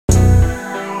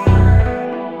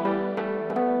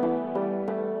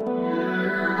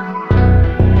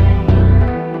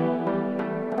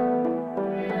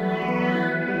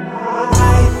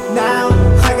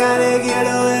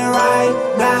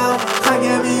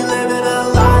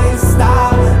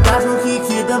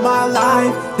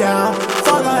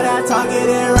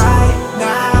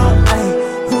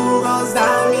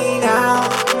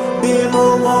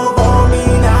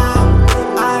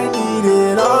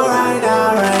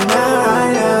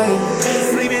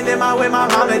and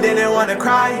my mama didn't wanna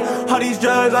cry. All these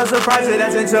drugs, I'm surprised that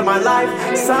that's into my life.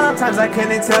 Sometimes I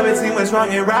couldn't tell between what's wrong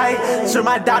and right. Sure,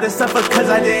 my daughter suffered cause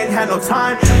I didn't have no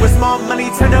time. With small money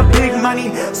turned to big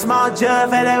money. Small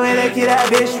job, had a way to get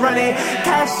that bitch running.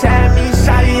 Cash at me,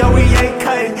 shawty, oh we ain't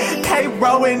cutting.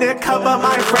 K-Row in the cover,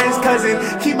 my friend's cousin.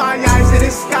 Keep my eyes to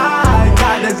the sky.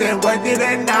 God doesn't work it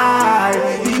at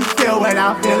night. You feel what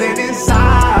I'm feeling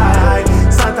inside.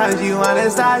 Sometimes you wanna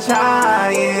start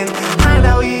trying. I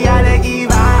know you gotta keep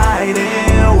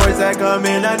fighting. Words that come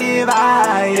in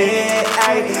undivided.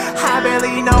 Ay, I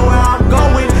barely know where I'm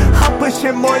going. I'm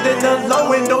pushing more than the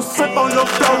low end. Don't slip on the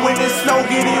floor when it's slow.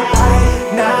 Get it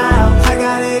right now.